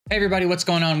Hey everybody, what's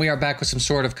going on? We are back with some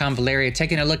Sword of Convallaria,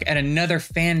 taking a look at another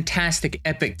fantastic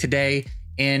epic today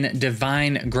in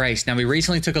Divine Grace. Now, we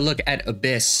recently took a look at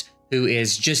Abyss, who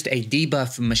is just a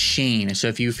debuff machine. So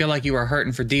if you feel like you are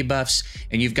hurting for debuffs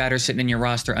and you've got her sitting in your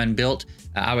roster unbuilt,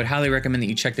 I would highly recommend that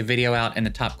you check the video out in the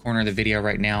top corner of the video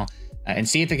right now and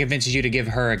see if it convinces you to give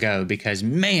her a go, because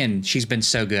man, she's been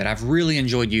so good. I've really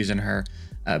enjoyed using her.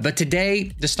 But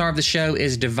today, the star of the show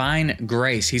is Divine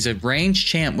Grace. He's a ranged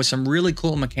champ with some really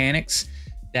cool mechanics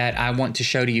that I want to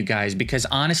show to you guys, because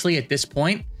honestly, at this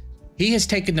point, he has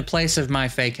taken the place of my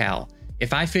Fake Owl.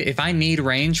 If I need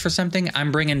range for something, I'm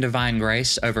bringing Divine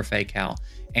Grace over Fake Owl.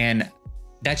 And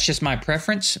that's just my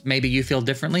preference. Maybe you feel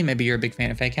differently. Maybe you're a big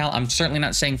fan of Fake Owl. I'm certainly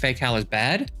not saying Fake Owl is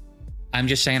bad. I'm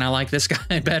just saying I like this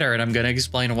guy better, and I'm going to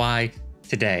explain why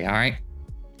today, all right?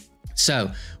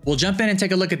 So we'll jump in and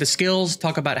take a look at the skills,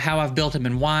 talk about how I've built him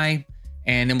and why,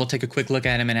 and then we'll take a quick look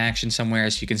at him in action somewhere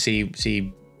so you can see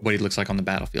what he looks like on the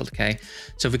battlefield, okay?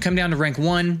 So if we come down to rank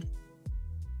 1,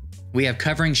 we have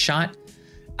Covering Shot.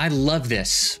 I love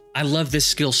this. I love this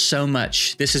skill so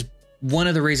much. This is one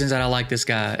of the reasons that I like this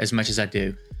guy as much as I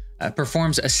do.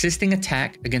 Performs assisting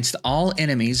attack against all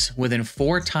enemies within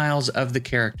 4 tiles of the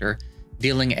character,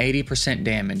 dealing 80%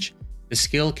 damage. The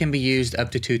skill can be used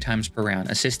up to 2 times per round.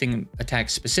 Assisting attack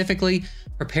specifically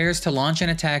prepares to launch an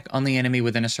attack on the enemy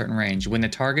within a certain range. When the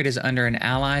target is under an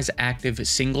ally's active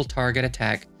single target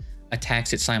attack,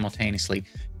 attacks it simultaneously.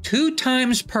 2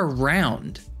 times per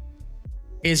round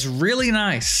is really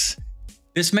nice.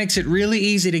 This makes it really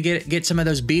easy to get some of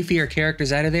those beefier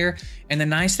characters out of there. And the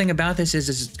nice thing about this is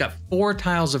it's got 4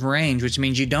 tiles of range, which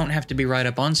means you don't have to be right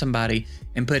up on somebody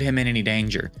and put him in any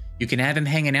danger. You can have him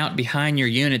hanging out behind your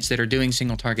units that are doing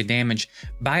single target damage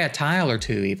by a tile or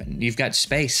 2 even. You've got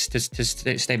space to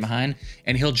stay behind,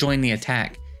 and he'll join the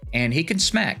attack. And he can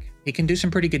smack. He can do some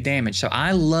pretty good damage. So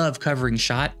I love Covering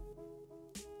Shot.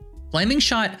 Flaming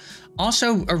Shot,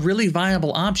 also a really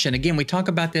viable option. Again, we talk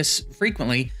about this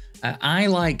frequently. I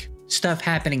like stuff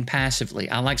happening passively.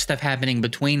 I like stuff happening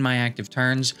between my active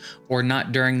turns or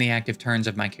not during the active turns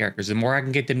of my characters. The more I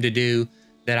can get them to do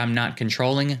that I'm not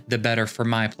controlling, the better for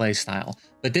my playstyle.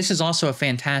 But this is also a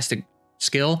fantastic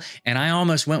skill, and I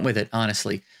almost went with it,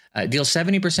 honestly. Deals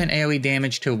 70% AoE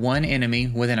damage to 1 enemy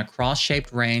within a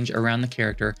cross-shaped range around the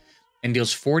character, and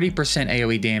deals 40%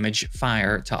 AoE damage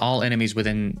fire to all enemies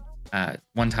within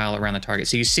 1 tile around the target.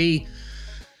 So you see,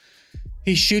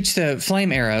 he shoots the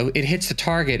flame arrow, it hits the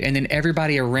target, and then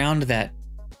everybody around that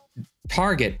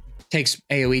target takes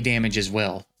AoE damage as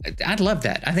well. I'd love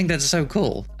that. I think that's so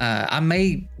cool. I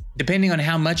may, depending on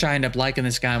how much I end up liking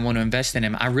this guy and want to invest in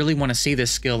him, I really want to see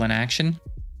this skill in action.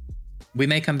 We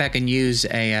may come back and use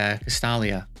a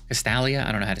Castalia,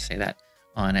 I don't know how to say that,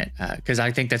 on it, because I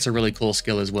think that's a really cool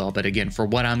skill as well. But again, for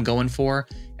what I'm going for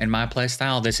and my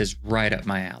playstyle, this is right up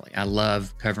my alley. I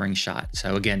love Covering Shot.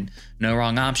 So again, no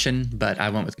wrong option, but I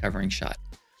went with Covering Shot.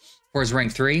 For his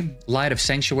rank 3, Light of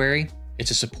Sanctuary. It's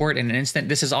a support in an instant.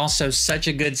 This is also such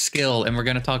a good skill, and we're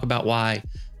going to talk about why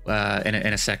in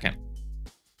a second.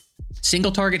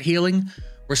 Single target healing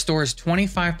restores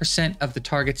 25% of the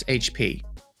target's HP.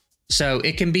 So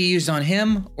it can be used on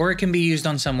him or it can be used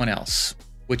on someone else,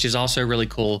 which is also really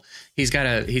cool. He's got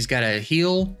a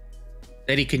heal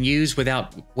that he can use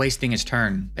without wasting his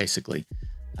turn, basically.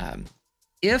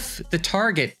 If the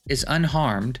target is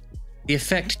unharmed, the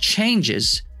effect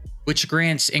changes, which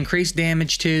grants increased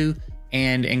damage to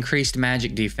and increased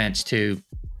magic defense to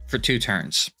for 2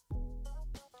 turns.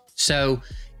 So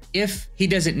if he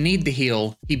doesn't need the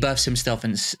heal, he buffs himself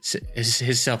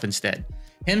instead.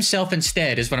 Himself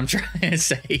instead is what I'm trying to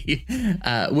say,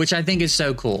 which I think is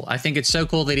so cool. I think it's so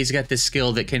cool that he's got this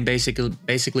skill that can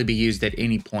basically be used at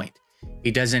any point.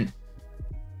 You don't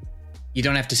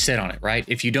have to sit on it, right?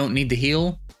 If you don't need the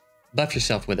heal, buff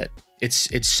yourself with it.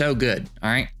 It's so good, all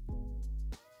right?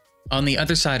 On the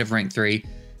other side of rank 3,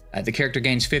 the character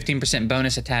gains 15%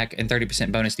 bonus attack and 30%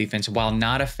 bonus defense while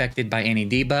not affected by any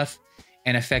debuff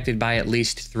and affected by at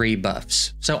least 3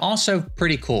 buffs. So also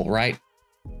pretty cool, right?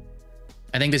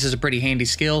 I think this is a pretty handy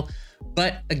skill,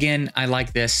 but again, I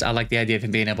like this. I like the idea of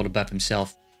him being able to buff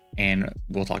himself, and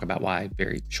we'll talk about why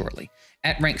very shortly.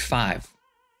 At rank 5,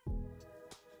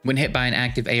 when hit by an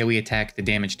active AoE attack, the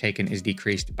damage taken is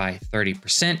decreased by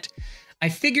 30%. I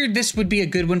figured this would be a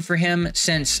good one for him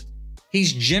since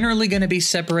he's generally going to be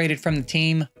separated from the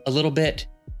team a little bit.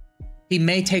 He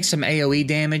may take some AoE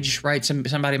damage, right?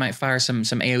 Somebody might fire some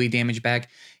AoE damage back.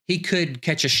 He could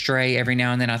catch a stray every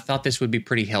now and then. I thought this would be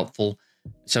pretty helpful,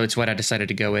 so it's what I decided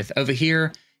to go with. Over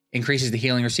here, increases the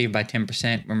healing received by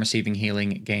 10%. When receiving healing,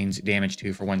 gains damage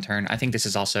 2 for 1 turn. I think this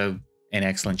is also an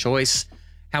excellent choice.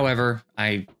 However,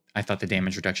 I I thought the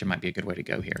damage reduction might be a good way to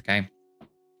go here, okay?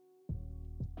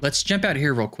 Let's jump out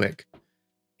here real quick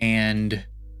and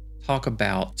talk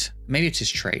about, maybe it's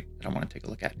his trait that I want to take a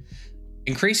look at.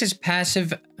 Increases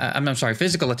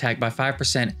physical attack by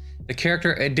 5%. The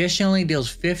character additionally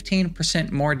deals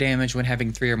 15% more damage when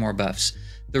having 3 or more buffs.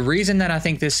 The reason that I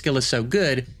think this skill is so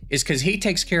good is because he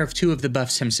takes care of 2 of the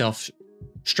buffs himself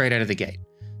straight out of the gate.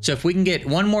 So if we can get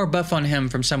 1 more buff on him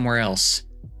from somewhere else,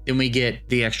 then we get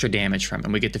the extra damage from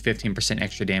him. We get the 15%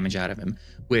 extra damage out of him,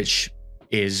 which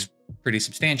is pretty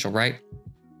substantial, right?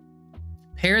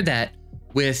 Pair that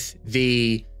with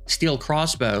the steel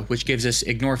crossbow, which gives us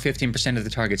ignore 15% of the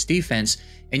target's defense,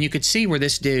 and you could see where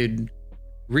this dude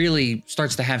really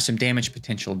starts to have some damage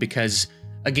potential, because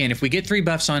again, if we get 3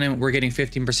 buffs on him, we're getting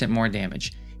 15% more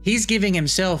damage. He's giving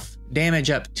himself damage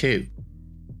up too.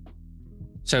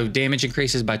 So damage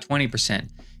increases by 20%.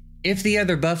 If the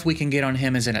other buff we can get on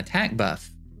him is an attack buff,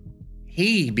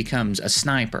 he becomes a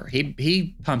sniper.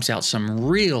 He pumps out some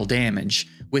real damage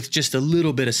with just a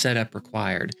little bit of setup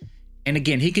required. And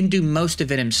again, he can do most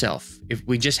of it himself if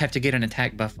we just have to get an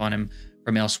attack buff on him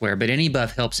from elsewhere, but any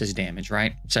buff helps his damage,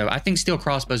 right? So I think steel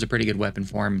crossbow is a pretty good weapon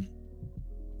for him.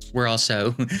 We're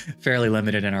also fairly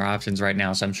limited in our options right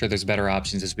now, so I'm sure there's better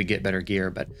options as we get better gear.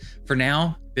 But for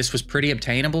now, this was pretty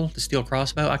obtainable, the steel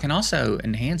crossbow. I can also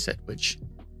enhance it, which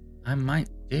I might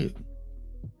do.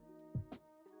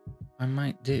 I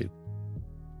might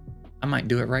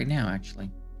do it right now, actually.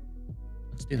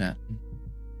 Let's do that.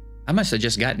 I must have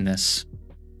just gotten this.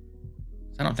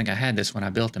 I don't think I had this when I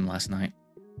built him last night.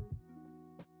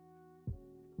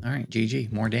 All right,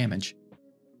 GG, more damage.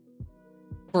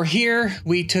 For here,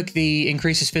 we took the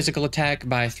increases physical attack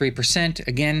by 3%.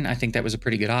 Again, I think that was a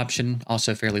pretty good option,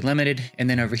 also fairly limited. And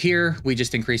then over here, we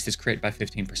just increased his crit by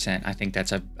 15%. I think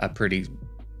that's a pretty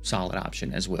solid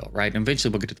option as well, right? And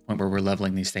eventually we'll get to the point where we're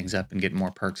leveling these things up and getting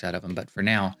more perks out of them. But for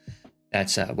now,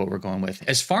 that's what we're going with.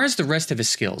 As far as the rest of his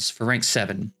skills, for rank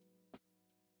 7,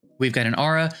 we've got an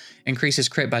aura, increases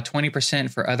crit by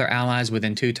 20% for other allies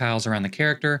within 2 tiles around the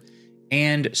character,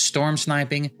 and storm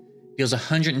sniping, deals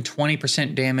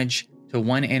 120% damage to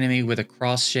 1 enemy with a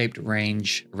cross-shaped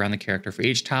range around the character. For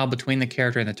each tile between the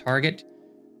character and the target,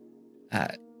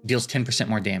 deals 10%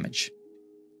 more damage.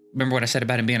 Remember what I said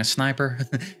about him being a sniper?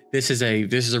 This is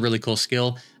a really cool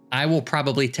skill. I will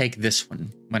probably take this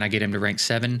one when I get him to rank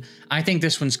 7. I think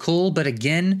this one's cool, but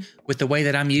again, with the way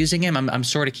that I'm using him, I'm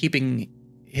sort of keeping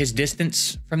his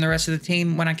distance from the rest of the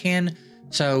team when I can.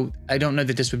 So I don't know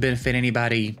that this would benefit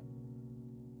anybody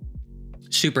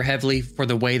super heavily for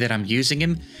the way that I'm using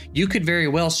him. You could very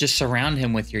well just surround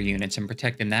him with your units and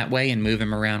protect him that way and move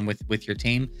him around with your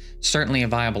team. Certainly a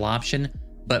viable option,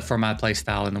 but for my play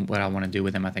style and what I want to do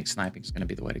with him, I think sniping is going to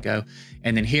be the way to go.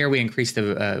 And then here we improve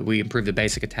the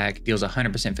basic attack, deals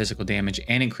 100% physical damage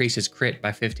and increases crit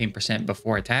by 15%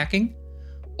 before attacking,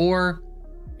 or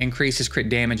increases crit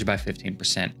damage by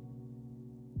 15%.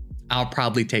 I'll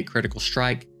probably take critical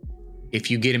strike. If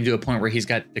you get him to a point where he's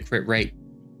got the crit rate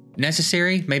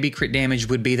necessary, maybe crit damage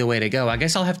would be the way to go. I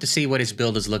guess I'll have to see what his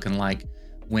build is looking like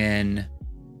when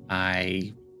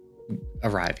I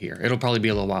arrive here. It'll probably be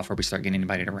a little while before we start getting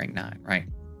anybody to rank 9, right?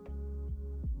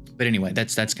 But anyway,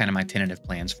 that's kind of my tentative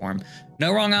plans for him.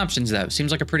 No wrong options though.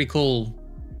 Seems like a pretty cool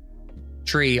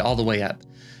tree all the way up.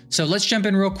 So let's jump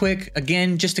in real quick.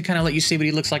 Again, just to kind of let you see what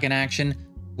he looks like in action.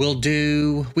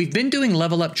 We've been doing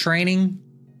level up training.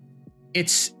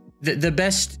 It's the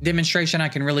best demonstration I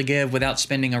can really give without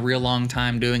spending a real long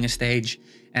time doing a stage.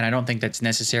 And I don't think that's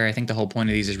necessary. I think the whole point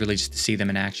of these is really just to see them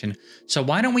in action. So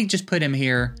why don't we just put him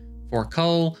here for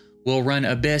Cole? We'll run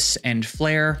Abyss and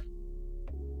Flare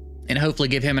and hopefully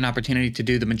give him an opportunity to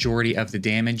do the majority of the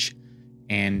damage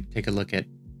and take a look at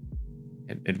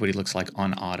what he looks like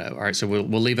on auto. All right, so we'll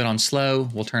leave it on slow.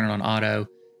 We'll turn it on auto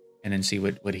and then see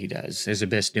what he does. There's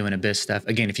Abyss doing Abyss stuff.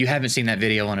 Again, if you haven't seen that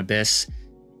video on Abyss,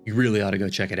 you really ought to go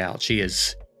check it out.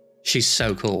 She's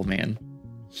so cool, man.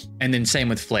 And then same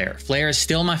with Flare. Flare is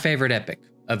still my favorite epic.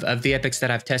 Of the epics that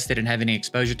I've tested and have any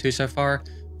exposure to so far,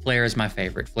 Flare is my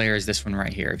favorite. Flare is this one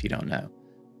right here, if you don't know.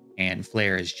 And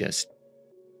Flare is just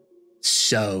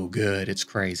so good. It's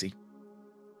crazy.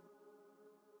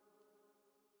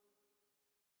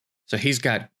 So he's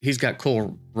got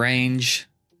cool range,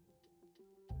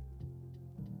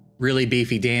 really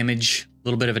beefy damage, a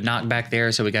little bit of a knockback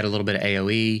there, so we got a little bit of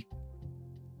AoE.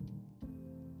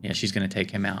 Yeah, she's gonna take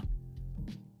him out.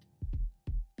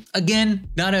 Again,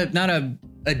 not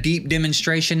a deep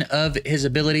demonstration of his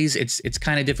abilities. It's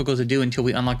kind of difficult to do until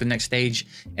we unlock the next stage,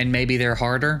 and maybe they're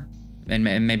harder, and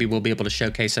maybe we'll be able to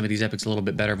showcase some of these epics a little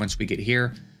bit better once we get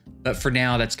here. But for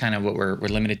now, that's kind of what we're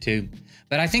limited to.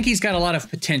 But I think he's got a lot of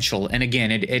potential. And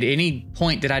again, at any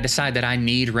point that I decide that I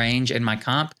need range in my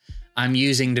comp, I'm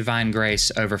using Divine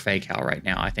Grace over Fake Hal right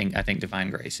now. I think Divine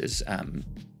Grace is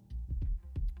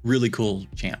really cool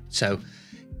champ. So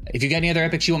if you got any other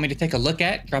epics you want me to take a look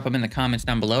at, drop them in the comments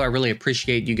down below. I really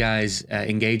appreciate you guys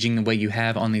engaging the way you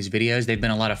have on these videos. They've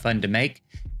been a lot of fun to make.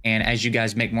 And as you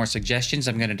guys make more suggestions,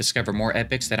 I'm going to discover more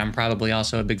epics that I'm probably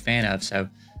also a big fan of. So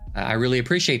I really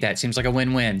appreciate that. Seems like a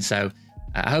win-win. So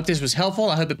I hope this was helpful.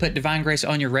 I hope it put Divine Grace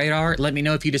on your radar. Let me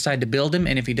know if you decide to build him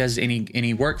and if he does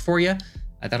any work for you.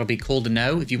 That'll be cool to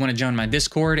know. If you want to join my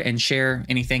Discord and share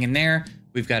anything in there,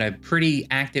 we've got a pretty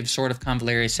active Sword of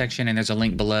Convallaria section, and there's a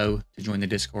link below to join the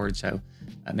Discord. So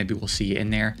maybe we'll see you in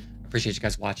there. Appreciate you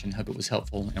guys watching. Hope it was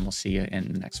helpful, and we'll see you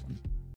in the next one.